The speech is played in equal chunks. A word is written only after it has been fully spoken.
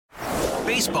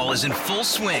Baseball is in full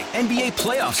swing. NBA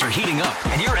playoffs are heating up,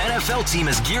 and your NFL team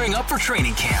is gearing up for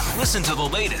training camp. Listen to the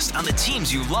latest on the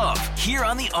teams you love here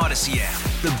on the Odyssey app.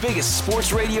 The biggest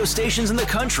sports radio stations in the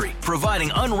country,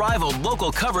 providing unrivaled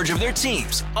local coverage of their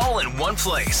teams, all in one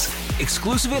place.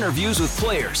 Exclusive interviews with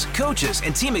players, coaches,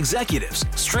 and team executives,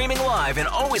 streaming live and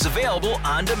always available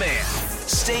on demand.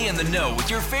 Stay in the know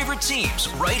with your favorite teams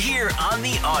right here on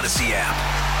the Odyssey app.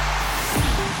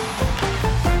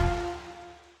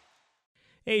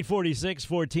 8:46,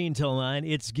 14 till 9.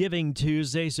 It's Giving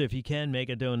Tuesday, so if you can, make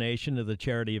a donation to the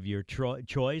charity of your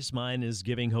choice. Mine is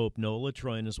Giving Hope NOLA.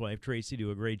 Troy and his wife, Tracy, do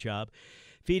a great job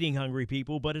feeding hungry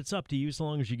people, but it's up to you as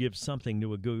long as you give something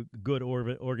to a good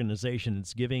organization.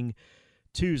 It's Giving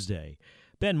Tuesday.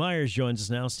 Ben Myers joins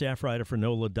us now, staff writer for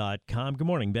NOLA.com. Good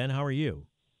morning, Ben. How are you?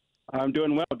 I'm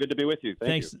doing well. Good to be with you.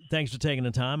 Thanks. Thanks for taking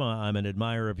the time. I'm an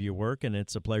admirer of your work, and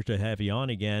it's a pleasure to have you on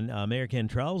again. Mayor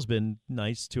Cantrell's been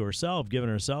nice to herself, giving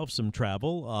herself some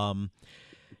travel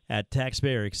at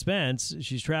taxpayer expense.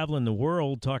 She's traveling the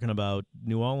world talking about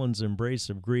New Orleans' embrace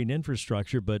of green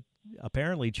infrastructure, but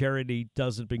apparently charity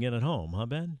doesn't begin at home, huh,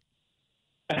 Ben?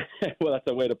 Well, that's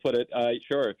a way to put it.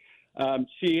 Sure.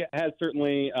 She has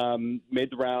certainly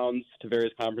made the rounds to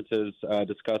various conferences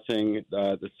discussing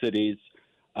the city's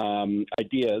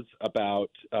ideas about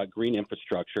green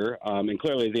infrastructure. And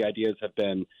clearly the ideas have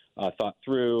been thought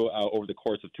through over the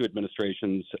course of two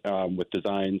administrations with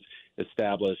designs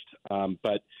established.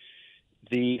 But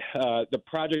the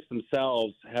projects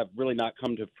themselves have really not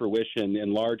come to fruition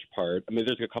in large part. I mean,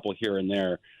 there's a couple here and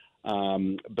there.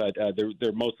 But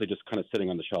they're mostly just kind of sitting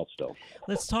on the shelf still.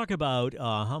 Let's talk about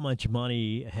how much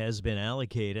money has been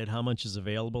allocated, how much is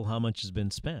available, how much has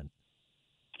been spent.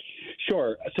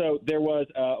 Sure. So there was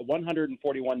a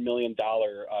 $141 million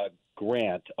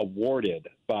grant awarded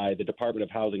by the Department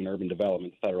of Housing and Urban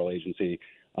Development, the federal agency,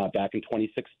 back in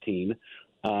 2016.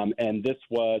 And this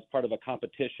was part of a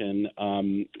competition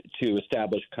to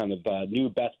establish kind of new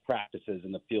best practices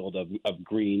in the field of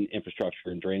green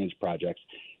infrastructure and drainage projects.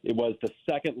 It was the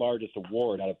second largest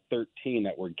award out of 13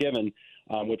 that were given,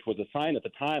 which was a sign at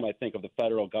the time, I think, of the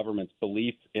federal government's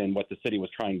belief in what the city was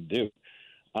trying to do.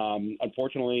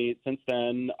 Unfortunately, since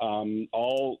then,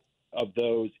 all of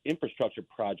those infrastructure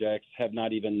projects have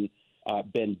not even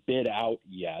been bid out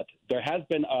yet. There has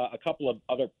been a couple of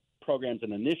other programs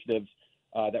and initiatives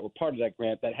that were part of that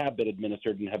grant that have been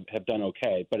administered and have done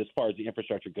okay. But as far as the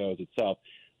infrastructure goes itself,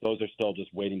 those are still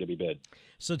just waiting to be bid.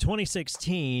 So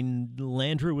 2016,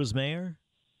 Landrieu was mayor?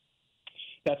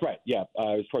 That's right, yeah. It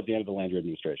was towards the end of the Landrieu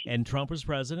administration. And Trump was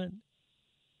president?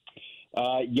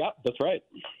 Yep, that's right.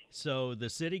 So the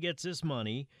city gets this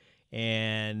money,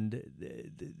 and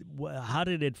how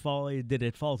did it fall? Did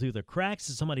it fall through the cracks?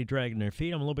 Is somebody dragging their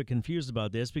feet? I'm a little bit confused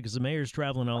about this because the mayor's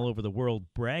traveling all over the world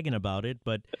bragging about it,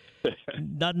 but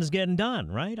nothing's getting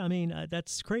done, right? I mean,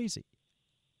 that's crazy.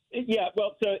 Yeah,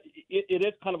 well, so it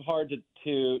is kind of hard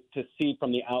to see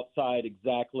from the outside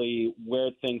exactly where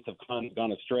things have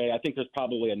gone astray. I think there's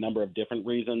probably a number of different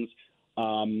reasons.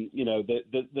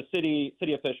 The city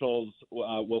officials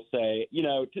will say,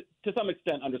 to some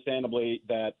extent, understandably,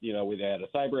 that, we had a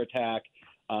cyber attack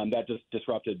that just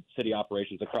disrupted city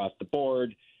operations across the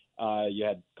board. You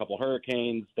had a couple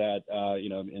hurricanes that,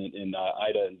 in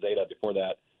Ida and Zeta before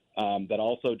that, that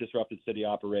also disrupted city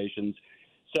operations.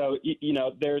 So,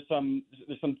 there's some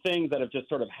things that have just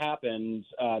sort of happened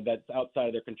that's outside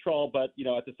of their control. But,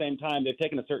 at the same time, they've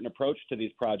taken a certain approach to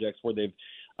these projects where they've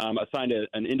assigned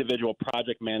an individual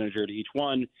project manager to each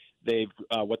one. They've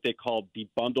what they call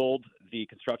debundled the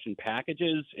construction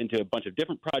packages into a bunch of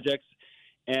different projects.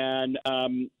 And,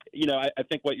 I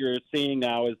think what you're seeing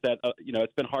now is that,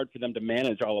 it's been hard for them to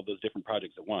manage all of those different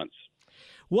projects at once.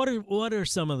 What are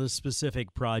some of the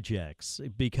specific projects?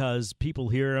 Because people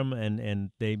hear them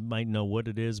and they might know what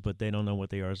it is, but they don't know what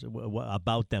they are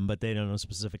about them, but they don't know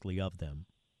specifically of them.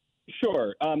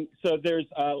 Sure. So there's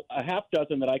a half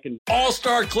dozen that I can.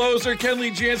 All-star closer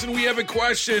Kenley Jansen, we have a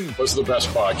question. What's the best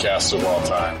podcast of all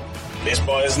time?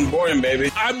 Baseball isn't boring, baby.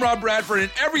 I'm Rob Bradford,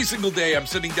 and every single day I'm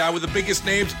sitting down with the biggest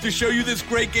names to show you this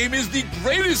great game is the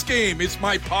greatest game. It's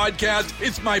my podcast.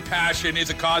 It's my passion. It's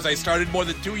a cause I started more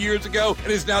than 2 years ago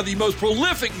and is now the most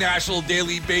prolific national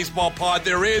daily baseball pod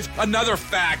there is. Another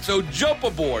fact, so jump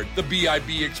aboard the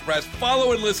BIB Express.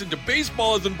 Follow and listen to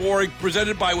Baseball Isn't Boring,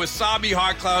 presented by Wasabi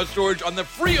Hot Cloud Storage on the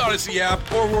free Odyssey app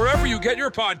or wherever you get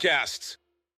your podcasts.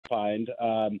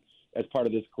 As part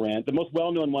of this grant. The most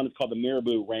well-known one is called the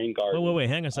Miraboo Rain Garden. Wait,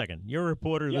 hang on a second. You're a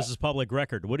reporter. Yeah. This is public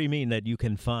record. What do you mean that you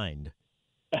can find?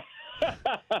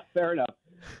 Fair enough.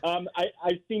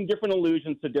 I've seen different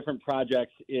allusions to different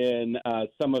projects in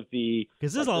some of the.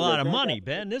 Because there's a lot of money,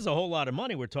 Ben. There's a whole lot of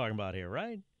money we're talking about here,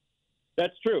 right?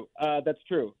 That's true. But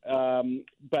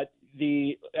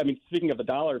speaking of the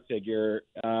dollar figure,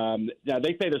 now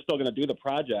they say they're still going to do the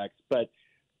projects, but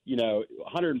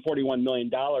 $141 million in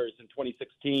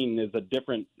 2016 is a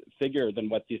different figure than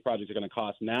what these projects are going to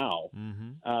cost now.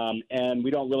 Mm-hmm. And we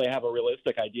don't really have a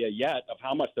realistic idea yet of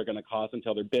how much they're going to cost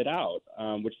until they're bid out,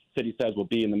 which the city says will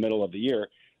be in the middle of the year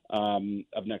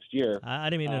of next year. I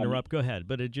didn't mean to interrupt. Go ahead.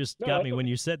 But it just got me when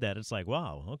you said that. It's like,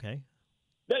 wow, okay.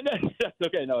 That's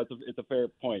okay. No, it's a fair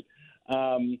point.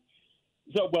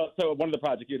 So one of the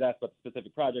projects, you'd asked about the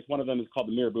specific projects. One of them is called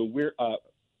the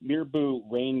Miraboo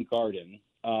Rain Garden.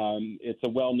 It's a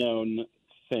well-known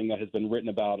thing that has been written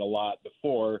about a lot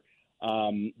before.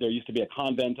 There used to be a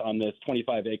convent on this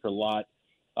 25-acre lot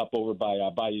up over by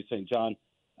Bayou St. John,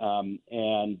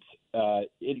 and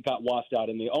it got washed out.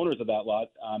 And the owners of that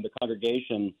lot, the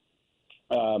congregation,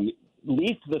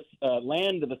 leased this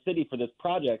land to the city for this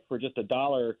project for just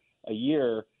 $1 a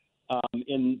year,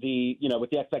 with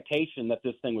the expectation that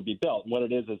this thing would be built. And what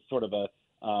it is sort of a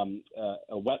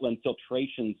wetland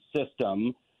filtration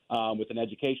system. With an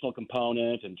educational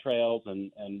component and trails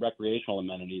and recreational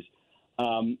amenities.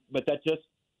 But that just,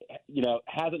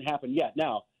 hasn't happened yet.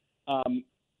 Now,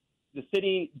 the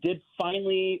city did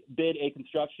finally bid a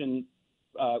construction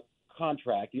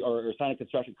contract or sign a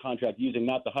construction contract using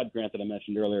not the HUD grant that I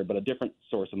mentioned earlier, but a different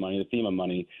source of money, the FEMA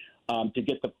money, to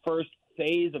get the first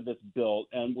phase of this built.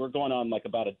 And we're going on like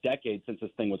about a decade since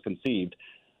this thing was conceived.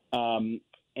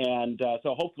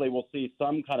 So hopefully we'll see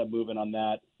some kind of movement on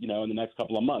that, in the next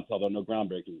couple of months, although no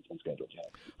groundbreaking has been scheduled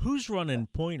yet. Who's running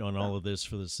point on all of this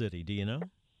for the city? Do you know?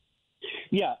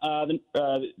 Yeah,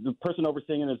 the person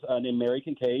overseeing it is named Mary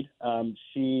Kincaid.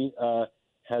 She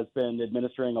has been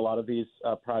administering a lot of these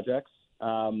projects.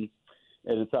 And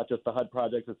it's not just the HUD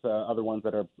projects, it's other ones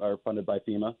that are funded by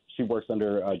FEMA. She works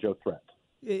under Joe Threat.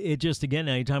 It just, again,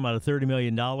 now you're talking about a $30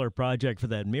 million project for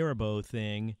that Miraboo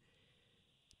thing.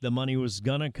 The money was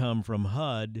going to come from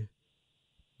HUD,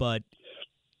 but...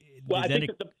 Well, I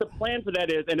think that the plan for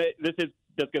that is, and this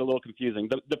does get a little confusing,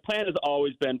 the plan has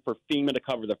always been for FEMA to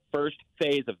cover the first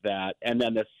phase of that, and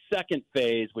then the second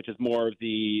phase, which is more of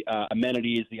the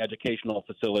amenities, the educational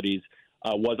facilities,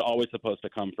 was always supposed to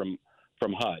come from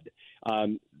HUD.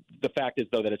 The fact is,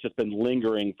 though, that it's just been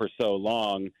lingering for so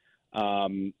long,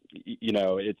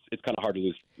 it's kind of hard to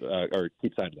lose or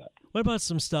keep sight of that. What about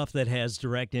some stuff that has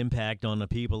direct impact on the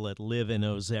people that live in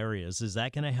those areas? Is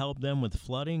that going to help them with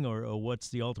flooding, or what's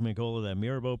the ultimate goal of that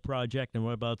Miraboo project? And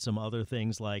what about some other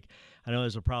things like, I know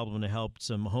there's a problem to help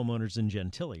some homeowners in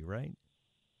Gentilly, right?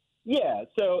 Yeah,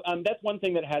 so that's one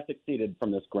thing that has succeeded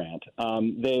from this grant.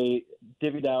 They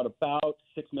divvied out about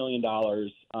 $6 million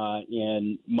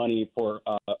in money for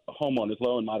homeowners,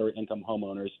 low and moderate income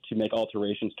homeowners, to make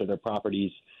alterations to their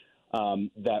properties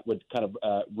that would kind of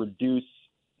reduce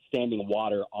standing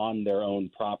water on their own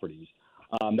properties.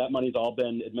 That money's all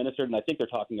been administered, and I think they're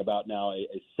talking about now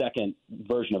a second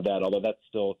version of that, although that's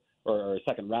still or a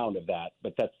second round of that,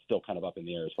 but that's still kind of up in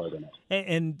the air as far as I know.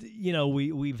 And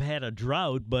we've had a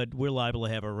drought, but we're liable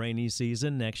to have a rainy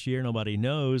season next year. Nobody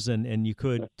knows, and you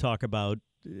could talk about,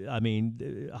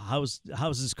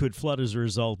 houses could flood as a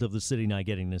result of the city not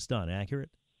getting this done.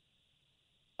 Accurate?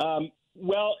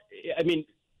 Well, I mean,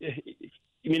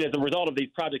 as a result of these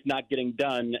projects not getting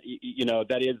done,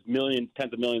 that is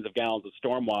tens of millions of gallons of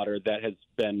stormwater that has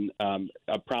been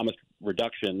a promised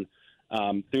reduction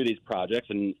through these projects,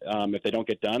 and if they don't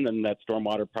get done, then that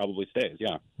stormwater probably stays,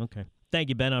 yeah. Okay. Thank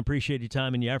you, Ben. I appreciate your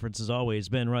time and your efforts as always.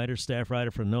 Ben Ryder, staff writer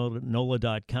for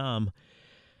NOLA.com.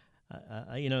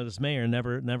 This mayor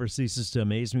never ceases to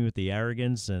amaze me with the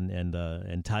arrogance and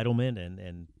entitlement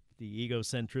and the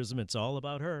egocentrism. It's all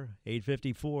about her.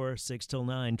 8:54, 6 till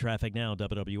 9, traffic now,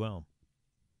 WWL.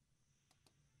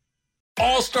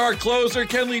 All-star closer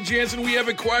Kenley Jansen, we have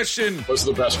a question. What's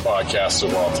the best podcast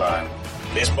of all time?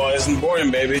 Baseball isn't boring,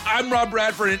 baby. I'm Rob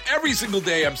Bradford, and every single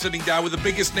day I'm sitting down with the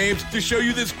biggest names to show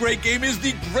you this great game is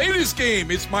the greatest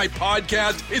game. It's my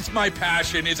podcast. It's my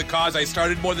passion. It's a cause I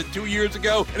started more than 2 years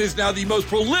ago and is now the most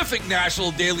prolific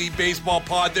national daily baseball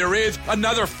pod there is.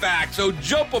 Another fact, so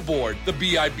jump aboard the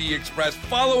BIB Express.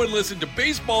 Follow and listen to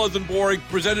Baseball Isn't Boring,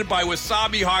 presented by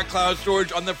Wasabi Hot Cloud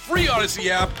Storage on the free Odyssey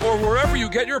app or wherever you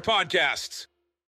get your podcasts.